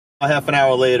A half an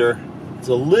hour later, it's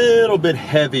a little bit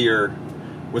heavier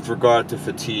with regard to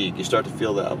fatigue. You start to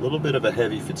feel that, a little bit of a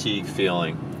heavy fatigue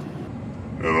feeling.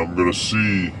 And I'm gonna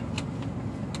see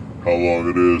how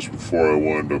long it is before I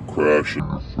wind up crashing.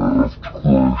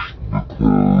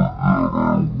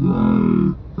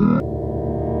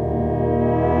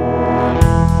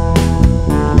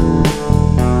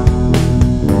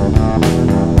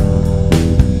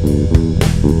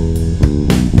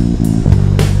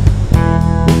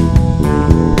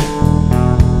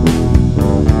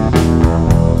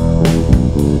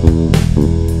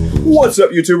 What's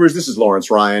up, YouTubers? This is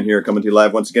Lawrence Ryan here, coming to you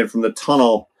live once again from the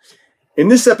tunnel. In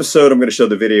this episode, I'm going to show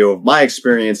the video of my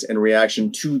experience and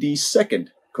reaction to the second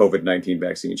COVID-19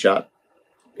 vaccine shot.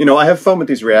 You know, I have fun with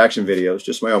these reaction videos,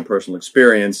 just my own personal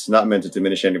experience, not meant to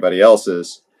diminish anybody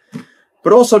else's,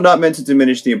 but also not meant to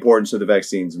diminish the importance of the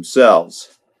vaccines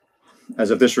themselves. As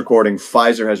of this recording,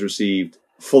 Pfizer has received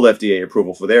full FDA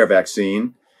approval for their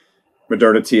vaccine.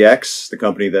 Moderna TX, the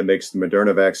company that makes the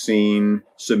Moderna vaccine,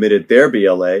 submitted their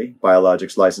BLA,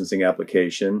 Biologics Licensing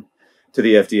Application, to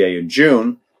the FDA in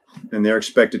June, and they're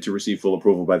expected to receive full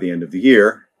approval by the end of the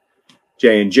year.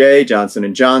 J&J,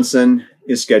 Johnson & Johnson,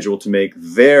 is scheduled to make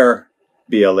their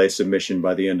BLA submission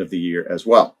by the end of the year as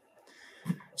well.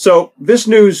 So this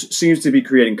news seems to be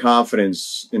creating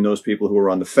confidence in those people who are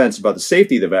on the fence about the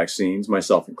safety of the vaccines,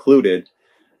 myself included.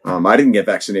 I didn't get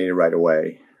vaccinated right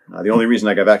away. The only reason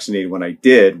I got vaccinated when I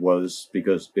did was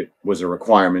because it was a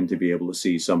requirement to be able to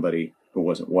see somebody who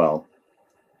wasn't well.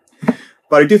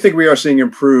 But I do think we are seeing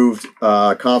improved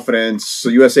confidence. So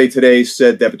USA Today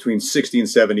said that between 60 and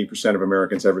 70% of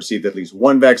Americans have received at least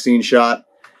one vaccine shot.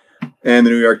 And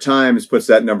the New York Times puts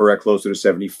that number at closer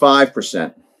to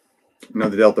 75%. Now,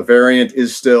 the Delta variant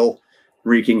is still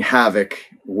wreaking havoc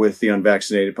with the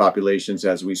unvaccinated populations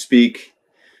as we speak.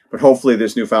 But hopefully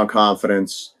this newfound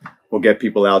confidence will get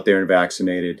people out there and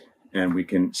vaccinated, and we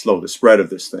can slow the spread of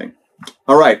this thing.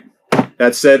 All right,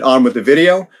 that said, on with the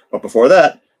video. But before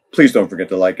that, please don't forget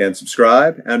to like and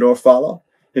subscribe and or follow.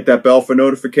 Hit that bell for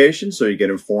notifications so you get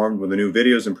informed when the new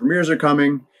videos and premieres are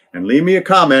coming. And leave me a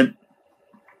comment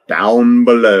down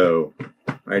below,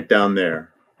 right down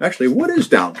there. Actually, what is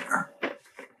down there?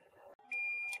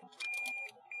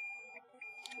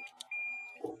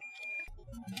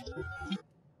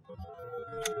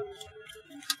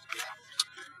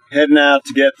 Heading out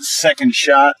to get the second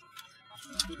shot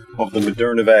of the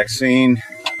Moderna vaccine.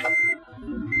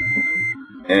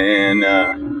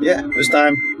 And yeah, this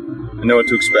time I know what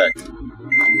to expect.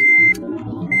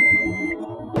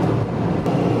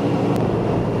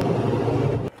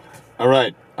 All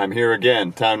right, I'm here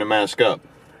again. Time to mask up.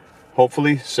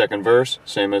 Hopefully, second verse,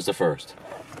 same as the first.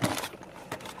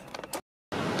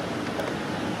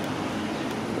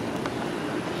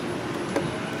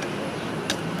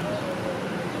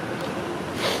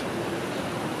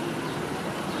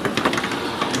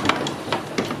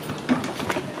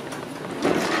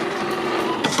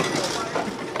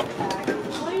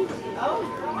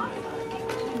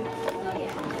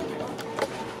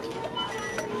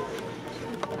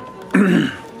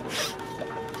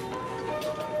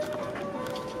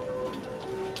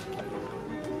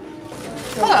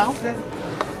 Hello.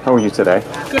 How are you today?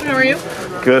 Good, how are you?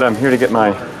 Good, I'm here to get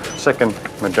my second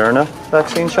Moderna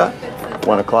vaccine shot.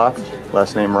 1 o'clock,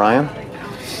 last name Ryan.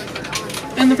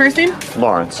 And the first name?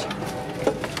 Lawrence.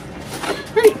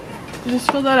 Great. You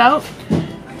just fill that out.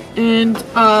 And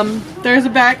there's a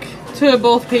back to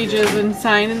both pages and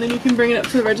sign, and then you can bring it up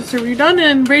to the register when you're done,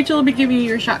 and Rachel will be giving you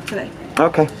your shot today.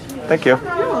 Okay, thank you.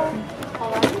 You're welcome.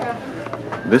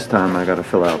 This time I gotta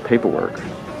fill out paperwork.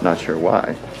 Not sure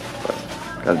why, but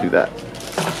gotta do that.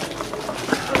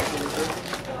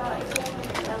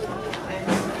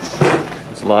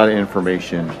 It's a lot of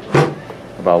information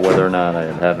about whether or not I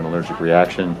have had an allergic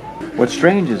reaction. What's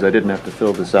strange is I didn't have to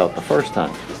fill this out the first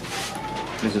time.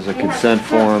 This is a consent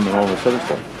form and all this other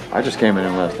stuff. I just came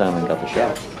in last time and got the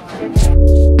shot.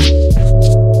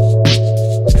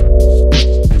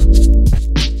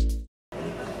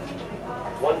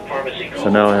 So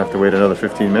now I have to wait another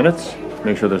 15 minutes,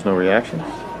 make sure there's no reactions.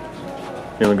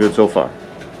 Feeling good so far.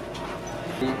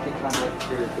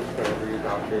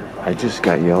 I just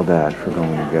got yelled at for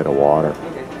going to get a water.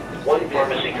 One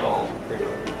pharmacy call.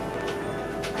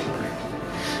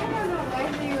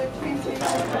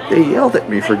 They yelled at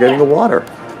me for getting a water.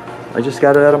 I just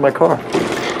got it out of my car.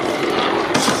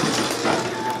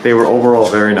 They were overall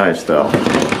very nice though.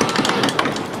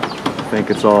 I think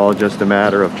it's all just a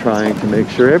matter of trying to make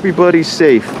sure everybody's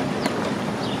safe.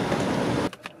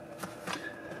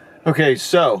 Okay,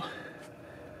 so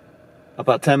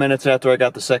about 10 minutes after I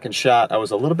got the second shot, I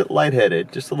was a little bit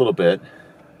lightheaded, just a little bit.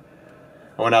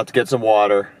 I went out to get some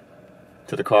water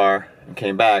to the car and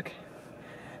came back,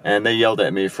 and they yelled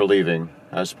at me for leaving.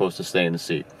 I was supposed to stay in the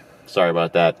seat. Sorry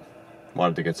about that.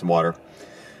 Wanted to get some water.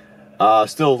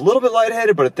 Still a little bit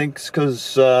lightheaded, but I think it's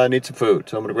because I need some food.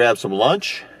 So I'm going to grab some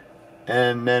lunch,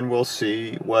 and then we'll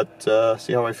see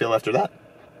see how I feel after that.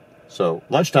 So,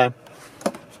 lunchtime.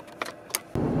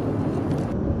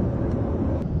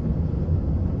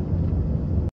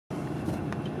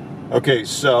 Okay,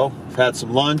 so I've had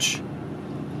some lunch,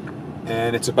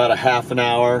 and it's about a half an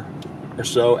hour or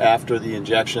so after the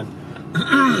injection.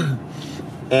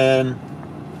 And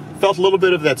felt a little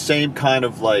bit of that same kind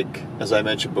of, like, as I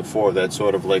mentioned before, that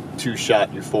sort of like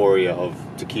 2-shot euphoria of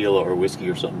tequila or whiskey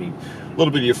or something. A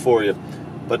little bit of euphoria.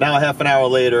 But now, a half an hour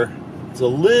later, it's a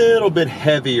little bit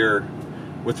heavier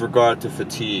with regard to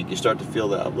fatigue. You start to feel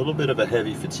that, a little bit of a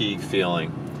heavy fatigue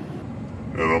feeling.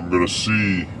 And I'm gonna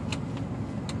see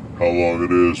how long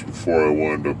it is before I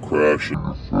wind up crashing.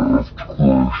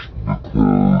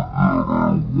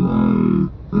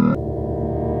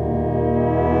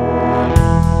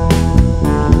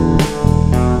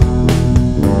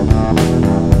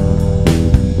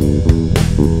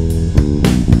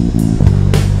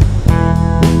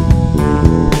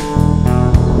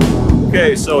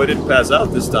 Okay, so I didn't pass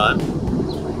out this time.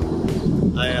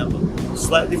 I am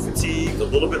slightly fatigued, a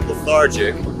little bit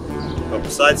lethargic, but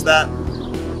besides that,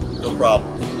 no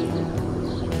problem.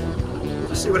 We'll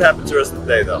just see what happens the rest of the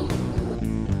day, though.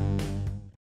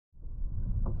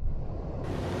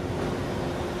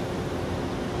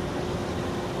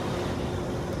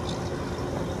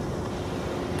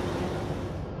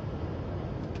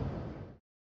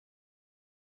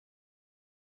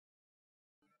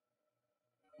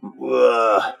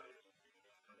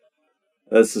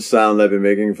 That's the sound I've been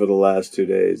making for the last 2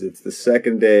 days. It's the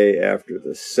second day after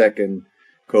the second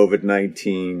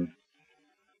COVID-19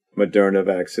 Moderna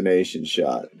vaccination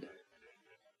shot.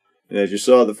 And as you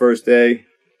saw the first day,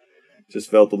 just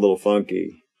felt a little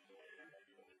funky.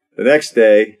 The next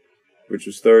day, which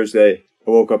was Thursday,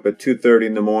 I woke up at 2:30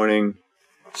 in the morning,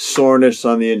 soreness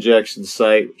on the injection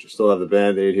site, which I still have the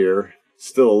Band-Aid here,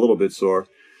 still a little bit sore,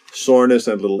 soreness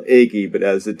and a little achy, but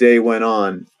as the day went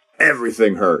on,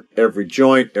 everything hurt. Every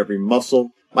joint, every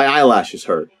muscle. My eyelashes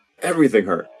hurt. Everything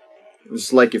hurt. It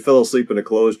was like you fell asleep in a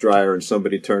clothes dryer and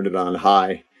somebody turned it on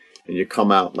high and you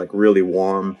come out like really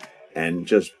warm and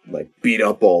just like beat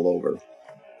up all over.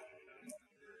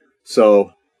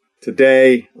 So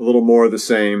today, a little more of the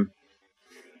same,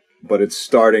 but it's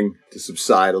starting to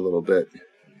subside a little bit.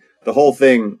 The whole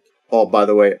thing, by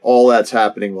the way, all that's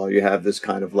happening while you have this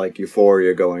kind of like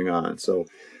euphoria going on. So,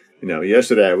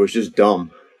 yesterday I was just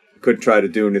dumb. Couldn't try to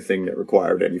do anything that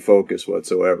required any focus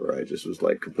whatsoever. I just was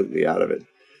like completely out of it.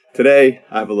 Today,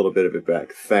 I have a little bit of it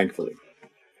back, thankfully.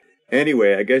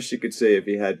 Anyway, I guess you could say if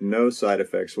you had no side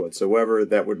effects whatsoever,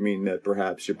 that would mean that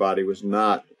perhaps your body was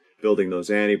not building those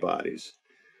antibodies.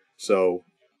 So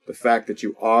the fact that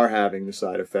you are having the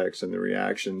side effects and the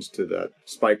reactions to that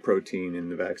spike protein in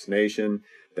the vaccination,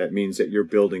 that means that you're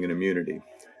building an immunity,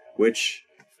 which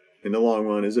in the long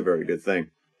run is a very good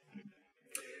thing.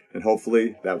 And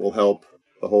hopefully that will help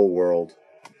the whole world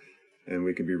and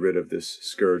we can be rid of this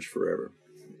scourge forever.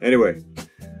 Anyway,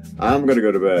 I'm going to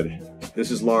go to bed.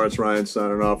 This is Lawrence Ryan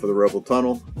signing off for the Rebel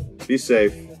Tunnel. Be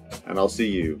safe, and I'll see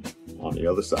you on the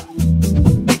other side.